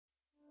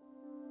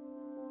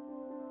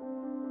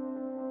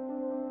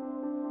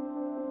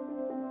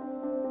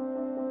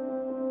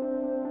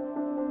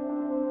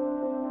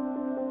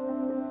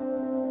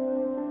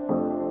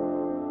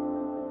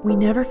We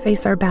never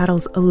face our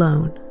battles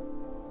alone.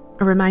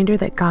 A reminder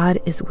that God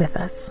is with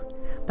us,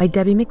 by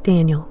Debbie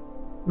McDaniel,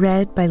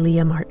 read by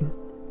Leah Martin.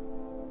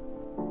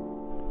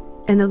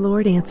 And the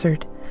Lord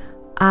answered,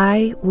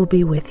 I will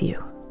be with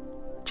you.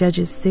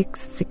 Judges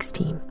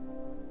 6:16.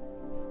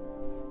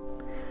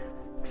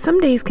 Some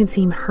days can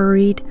seem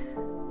hurried,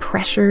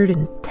 pressured,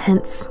 and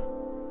tense.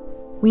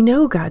 We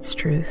know God's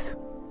truth.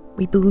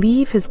 We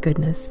believe His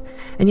goodness,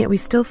 and yet we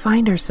still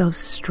find ourselves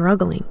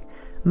struggling,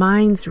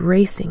 minds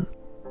racing,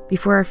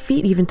 before our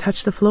feet even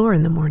touch the floor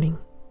in the morning.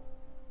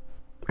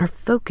 Our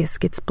focus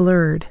gets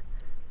blurred.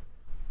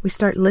 We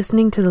start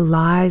listening to the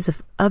lies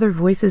of other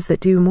voices that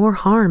do more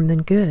harm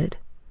than good.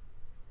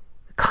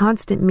 The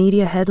constant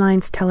media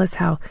headlines tell us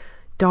how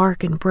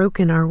dark and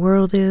broken our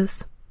world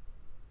is.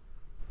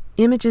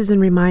 Images and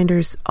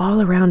reminders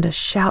all around us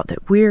shout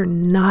that we're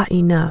not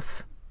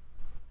enough.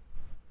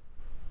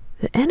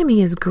 The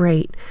enemy is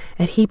great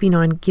at heaping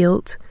on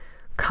guilt,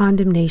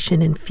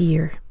 condemnation, and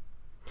fear.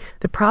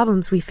 The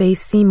problems we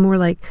face seem more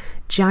like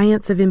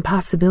giants of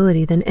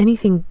impossibility than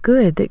anything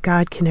good that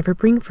God can ever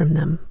bring from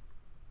them.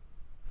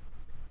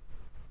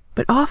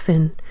 But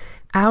often,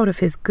 out of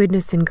His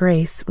goodness and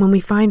grace, when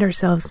we find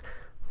ourselves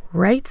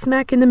right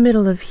smack in the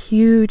middle of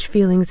huge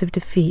feelings of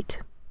defeat,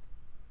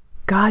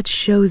 God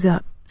shows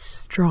up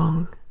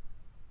strong.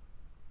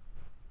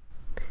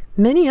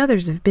 Many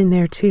others have been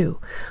there too.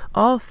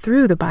 All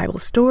through the Bible,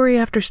 story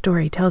after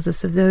story tells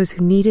us of those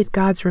who needed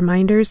God's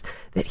reminders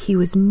that He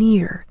was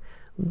near,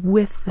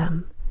 with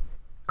them,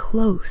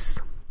 close.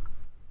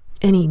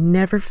 And He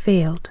never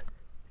failed,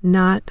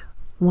 not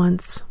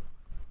once.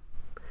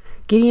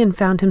 Gideon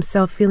found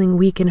himself feeling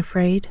weak and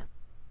afraid.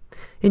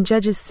 In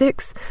Judges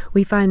 6,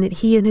 we find that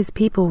he and his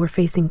people were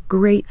facing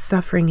great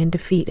suffering and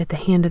defeat at the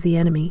hand of the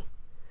enemy.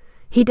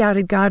 He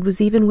doubted God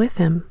was even with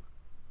him.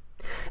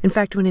 In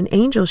fact, when an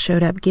angel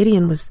showed up,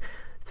 Gideon was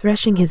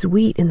threshing his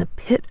wheat in the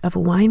pit of a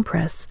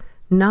winepress,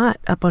 not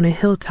up on a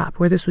hilltop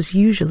where this was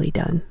usually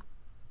done.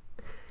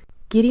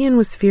 Gideon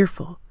was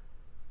fearful,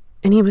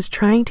 and he was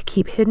trying to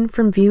keep hidden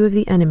from view of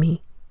the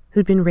enemy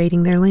who'd been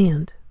raiding their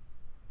land.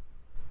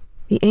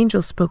 The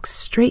angel spoke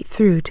straight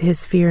through to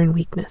his fear and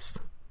weakness.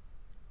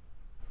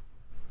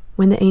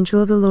 When the angel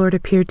of the Lord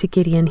appeared to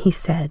Gideon, he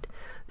said,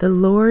 "The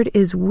Lord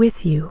is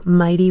with you,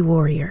 mighty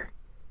warrior."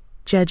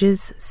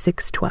 Judges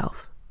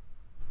 6:12.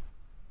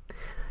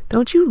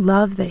 Don't you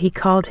love that he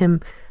called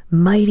him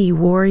mighty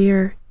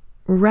warrior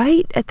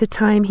right at the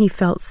time he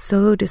felt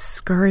so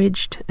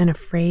discouraged and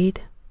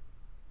afraid?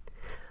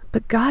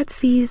 But God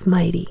sees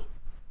mighty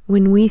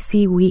when we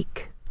see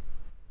weak.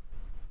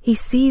 He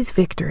sees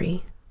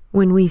victory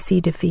when we see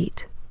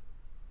defeat.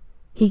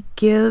 He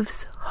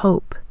gives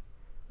hope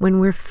when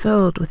we're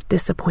filled with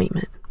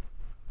disappointment.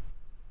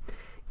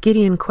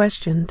 Gideon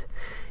questioned,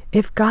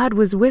 if God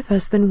was with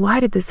us, then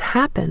why did this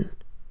happen?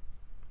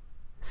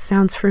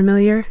 Sounds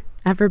familiar?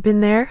 Ever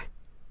been there?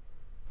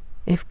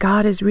 If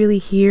God is really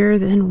here,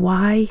 then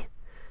why?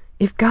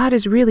 If God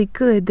is really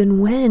good, then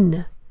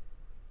when?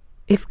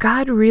 If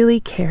God really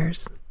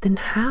cares, then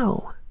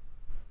how?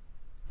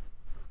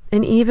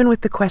 And even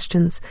with the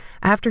questions,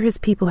 after his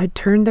people had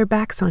turned their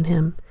backs on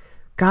him,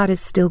 God is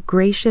still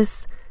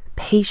gracious,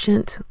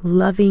 patient,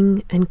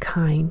 loving, and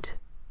kind.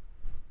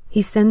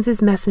 He sends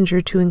his messenger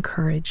to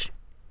encourage,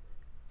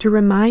 to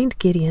remind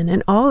Gideon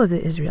and all of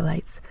the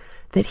Israelites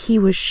that he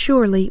was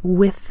surely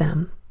with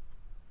them.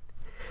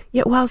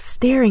 Yet while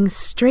staring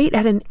straight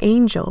at an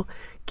angel,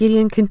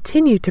 Gideon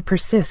continued to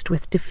persist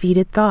with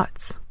defeated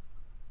thoughts.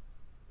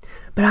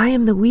 But I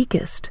am the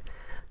weakest.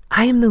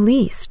 I am the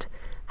least.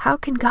 How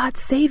can God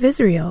save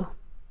Israel?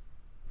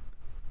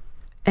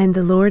 And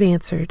the Lord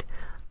answered,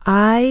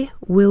 I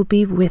will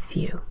be with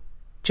you.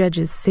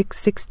 Judges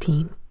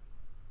 6:16.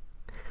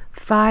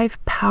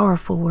 5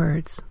 powerful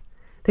words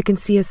that can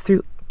see us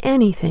through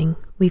anything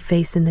we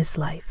face in this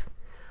life.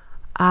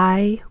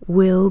 I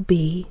will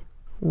be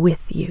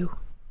with you.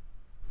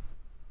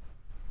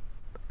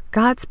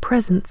 God's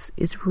presence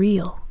is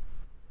real.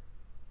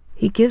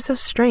 He gives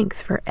us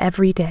strength for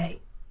every day.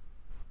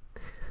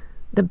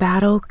 The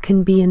battle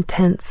can be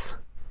intense,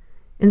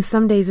 and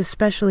some days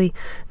especially,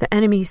 the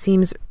enemy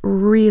seems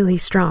really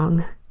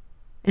strong,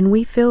 and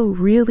we feel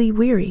really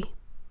weary.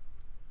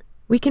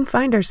 We can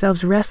find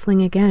ourselves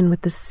wrestling again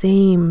with the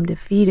same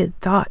defeated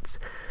thoughts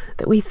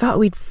that we thought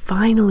we'd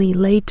finally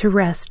laid to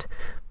rest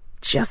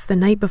just the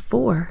night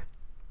before.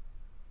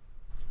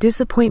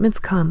 Disappointments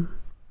come.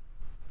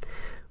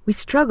 We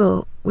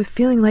struggle with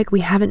feeling like we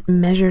haven't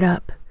measured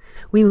up.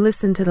 We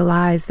listen to the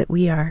lies that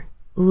we are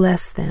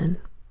less than.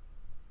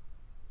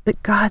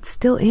 But God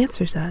still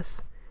answers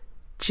us,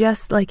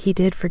 just like he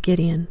did for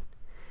Gideon.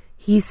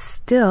 He's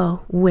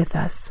still with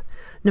us,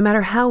 no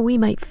matter how we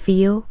might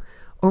feel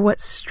or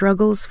what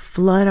struggles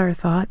flood our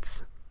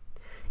thoughts.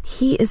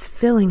 He is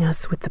filling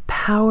us with the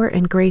power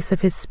and grace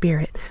of his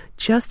Spirit,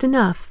 just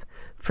enough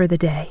for the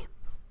day,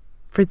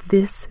 for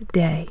this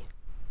day.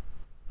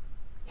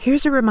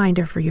 Here's a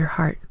reminder for your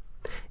heart,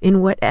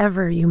 in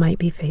whatever you might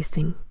be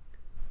facing.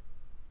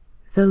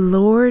 The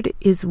Lord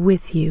is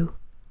with you,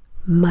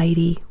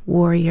 mighty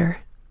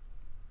warrior.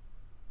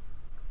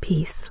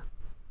 peace.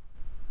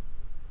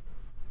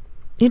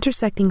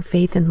 Intersecting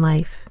faith and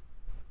life.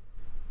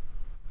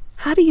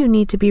 How do you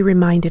need to be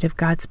reminded of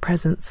God's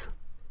presence?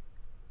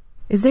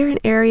 Is there an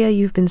area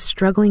you've been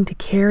struggling to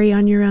carry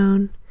on your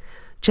own?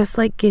 Just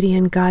like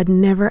Gideon, God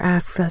never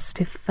asks us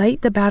to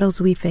fight the battles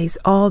we face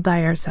all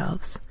by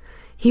ourselves.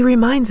 He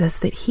reminds us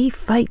that He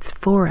fights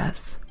for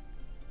us.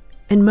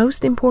 And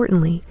most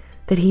importantly,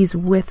 that He's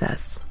with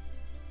us.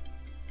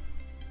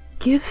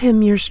 Give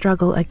Him your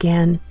struggle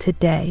again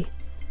today.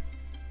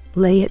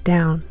 Lay it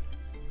down.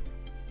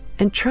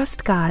 And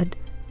trust God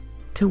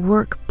to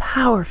work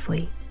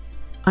powerfully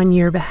on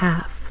your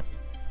behalf.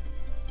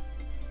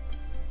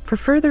 For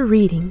further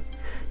reading,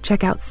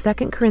 check out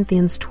 2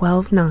 Corinthians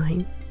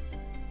 12:9,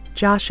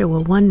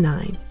 Joshua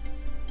 1:9,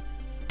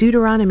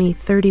 Deuteronomy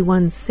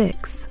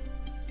 31:6,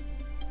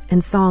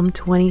 and Psalm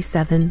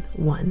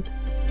 27:1.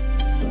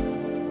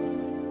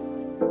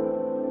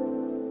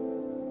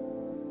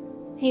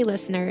 Hey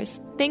listeners,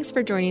 thanks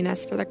for joining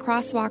us for the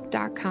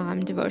Crosswalk.com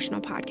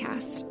devotional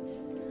podcast.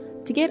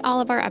 To get all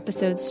of our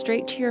episodes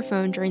straight to your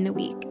phone during the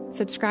week,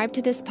 subscribe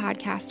to this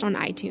podcast on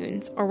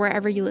iTunes or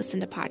wherever you listen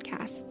to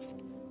podcasts.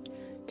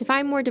 To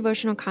find more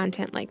devotional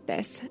content like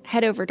this,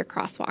 head over to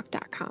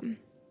Crosswalk.com.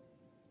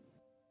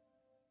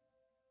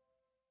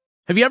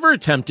 Have you ever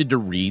attempted to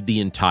read the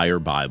entire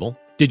Bible?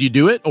 Did you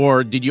do it,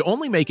 or did you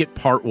only make it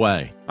part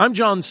way? I'm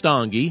John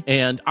Stange,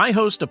 and I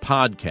host a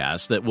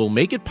podcast that will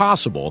make it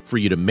possible for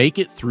you to make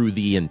it through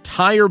the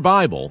entire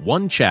Bible,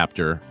 one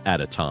chapter at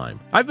a time.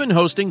 I've been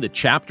hosting the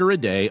Chapter a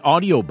Day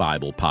audio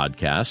Bible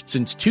podcast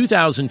since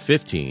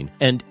 2015,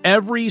 and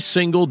every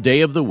single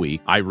day of the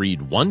week, I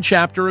read one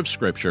chapter of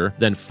Scripture,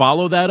 then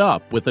follow that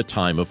up with a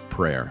time of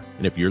prayer.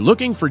 And if you're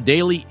looking for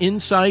daily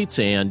insights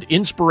and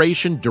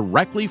inspiration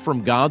directly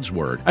from God's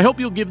Word, I hope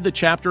you'll give the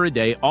Chapter a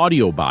Day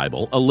audio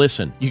Bible a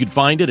listen. You can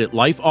find it at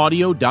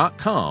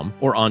lifeaudio.com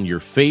or on your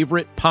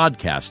favorite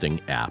podcasting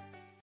app.